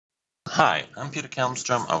Hi, I'm Peter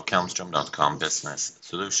Kalmstrom of kalmstrom.com Business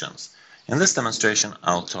Solutions. In this demonstration,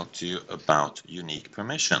 I'll talk to you about unique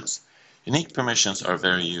permissions. Unique permissions are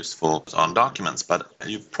very useful on documents, but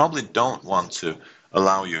you probably don't want to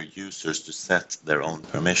allow your users to set their own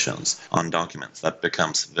permissions on documents. That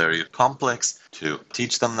becomes very complex to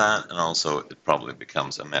teach them that, and also it probably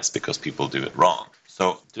becomes a mess because people do it wrong.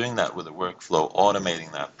 So doing that with a workflow,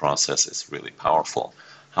 automating that process is really powerful.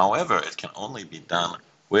 However, it can only be done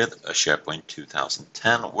with a SharePoint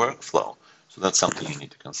 2010 workflow. So that's something you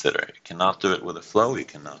need to consider. You cannot do it with a flow, you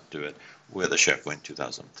cannot do it with a SharePoint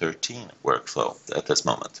 2013 workflow at this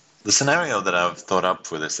moment. The scenario that I've thought up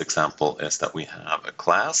for this example is that we have a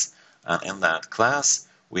class, and in that class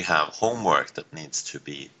we have homework that needs to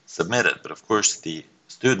be submitted. But of course the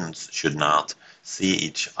students should not see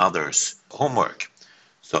each other's homework.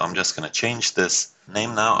 So I'm just going to change this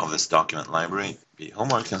name now of this document library, be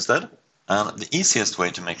homework instead. And the easiest way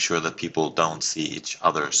to make sure that people don't see each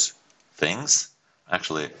other's things,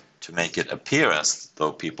 actually to make it appear as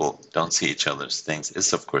though people don't see each other's things,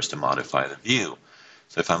 is of course to modify the view.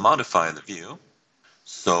 So if I modify the view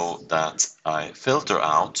so that I filter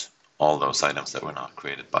out all those items that were not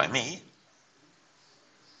created by me,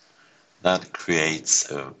 that creates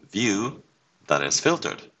a view that is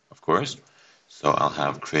filtered, of course. So I'll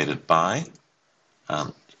have created by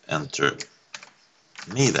and enter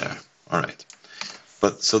me there. All right.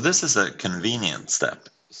 But so this is a convenient step.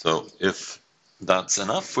 So if that's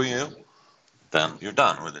enough for you, then you're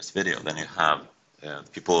done with this video. Then you have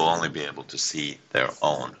people will only be able to see their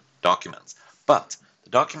own documents. But the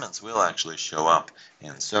documents will actually show up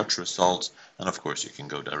in search results, and of course you can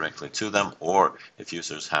go directly to them, or if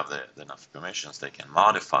users have enough permissions, they can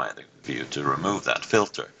modify the view to remove that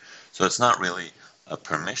filter. So it's not really a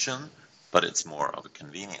permission, but it's more of a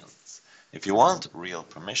convenience. If you want real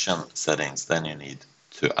permission settings, then you need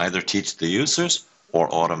to either teach the users or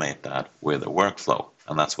automate that with a workflow.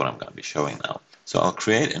 And that's what I'm going to be showing now. So I'll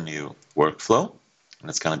create a new workflow, and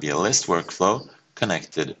it's going to be a list workflow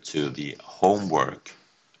connected to the homework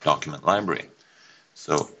document library.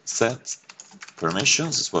 So set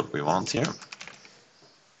permissions is what we want here.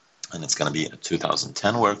 And it's going to be a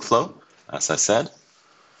 2010 workflow, as I said.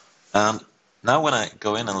 And now when I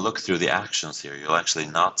go in and look through the actions here, you'll actually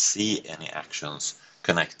not see any actions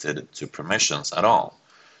connected to permissions at all.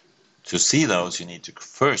 To see those, you need to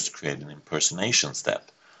first create an impersonation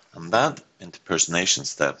step. And that impersonation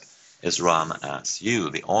step is run as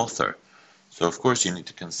you, the author. So of course you need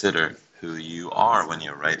to consider who you are when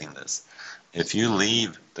you're writing this. If you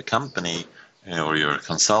leave the company, or you're a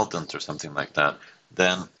consultant or something like that,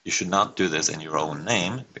 then you should not do this in your own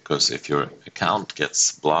name, because if your account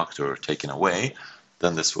gets blocked or taken away,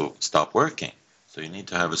 then this will stop working. So you need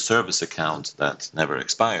to have a service account that never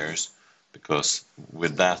expires, because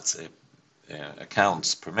with that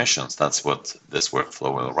account's permissions, that's what this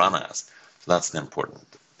workflow will run as. So that's the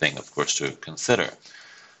important thing, of course, to consider.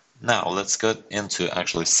 Now let's get into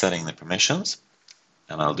actually setting the permissions,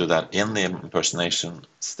 and I'll do that in the impersonation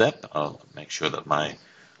step. I'll make sure that my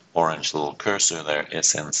orange little cursor there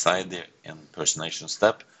is inside the impersonation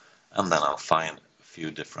step, and then I'll find a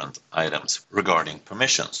few different items regarding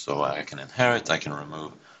permissions. So I can inherit, I can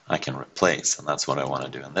remove, I can replace, and that's what I want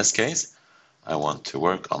to do in this case. I want to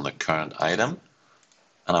work on the current item,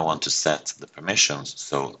 and I want to set the permissions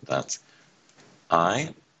so that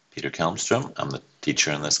I, Peter Kalmstrom, I'm the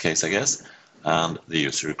teacher in this case, I guess, and the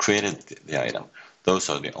user who created the item. Those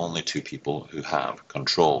are the only two people who have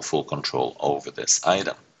control, full control over this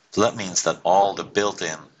item. So that means that all the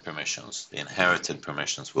built-in permissions, the inherited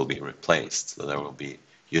permissions, will be replaced. So there will be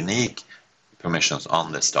unique permissions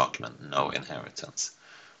on this document, no inheritance.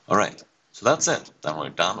 All right, so that's it. Then we're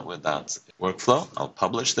done with that workflow. I'll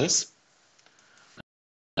publish this.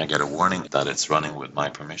 I get a warning that it's running with my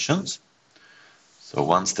permissions. So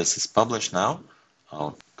once this is published now,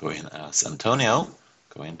 I'll go in as Antonio,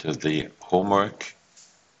 go into the homework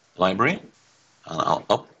library, and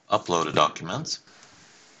I'll upload a document.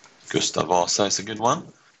 Gustav Vasa is a good one.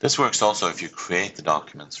 This works also if you create the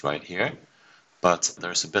documents right here, but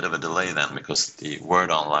there's a bit of a delay then, because the Word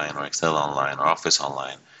Online or Excel Online or Office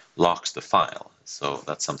Online locks the file. So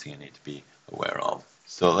that's something you need to be aware of.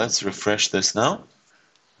 So let's refresh this now.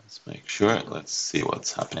 Let's make sure. Let's see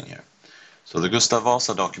what's happening here. So the Gustav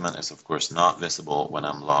Vasa document is of course not visible when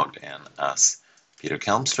I'm logged in as Peter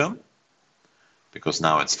Kalmstrom, because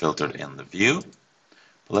now it's filtered in the view.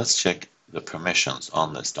 But let's check the permissions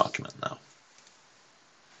on this document now.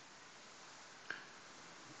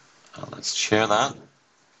 Let's share that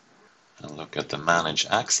and look at the manage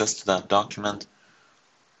access to that document,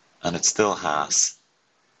 and it still has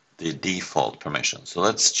the default permission. So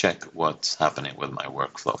let's check what's happening with my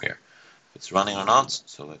workflow here. If it's running or not.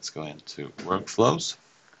 So let's go into workflows.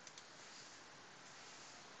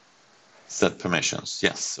 Set permissions.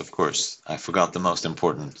 Yes, of course. I forgot the most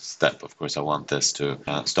important step. Of course, I want this to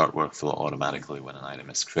start workflow automatically when an item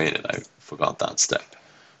is created. I forgot that step.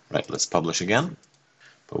 Right, let's publish again.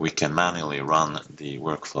 But we can manually run the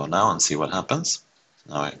workflow now and see what happens.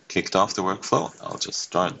 Now I kicked off the workflow. I'll just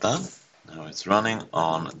start that. Now it's running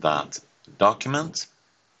on that document.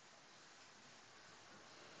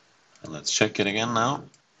 And let's check it again now.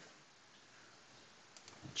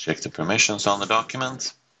 Check the permissions on the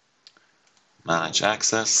document. Manage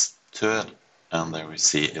access to it, and there we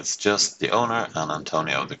see it's just the owner and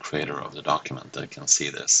Antonio, the creator of the document, that can see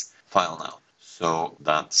this file now. So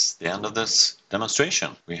that's the end of this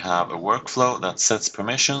demonstration. We have a workflow that sets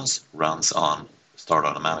permissions, runs on start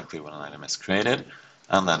automatically when an item is created,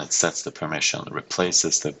 and then it sets the permission,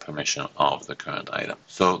 replaces the permission of the current item.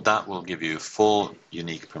 So that will give you full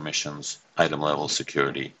unique permissions, item level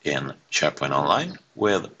security in SharePoint Online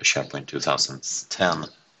with SharePoint 2010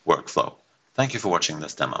 workflow. Thank you for watching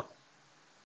this demo.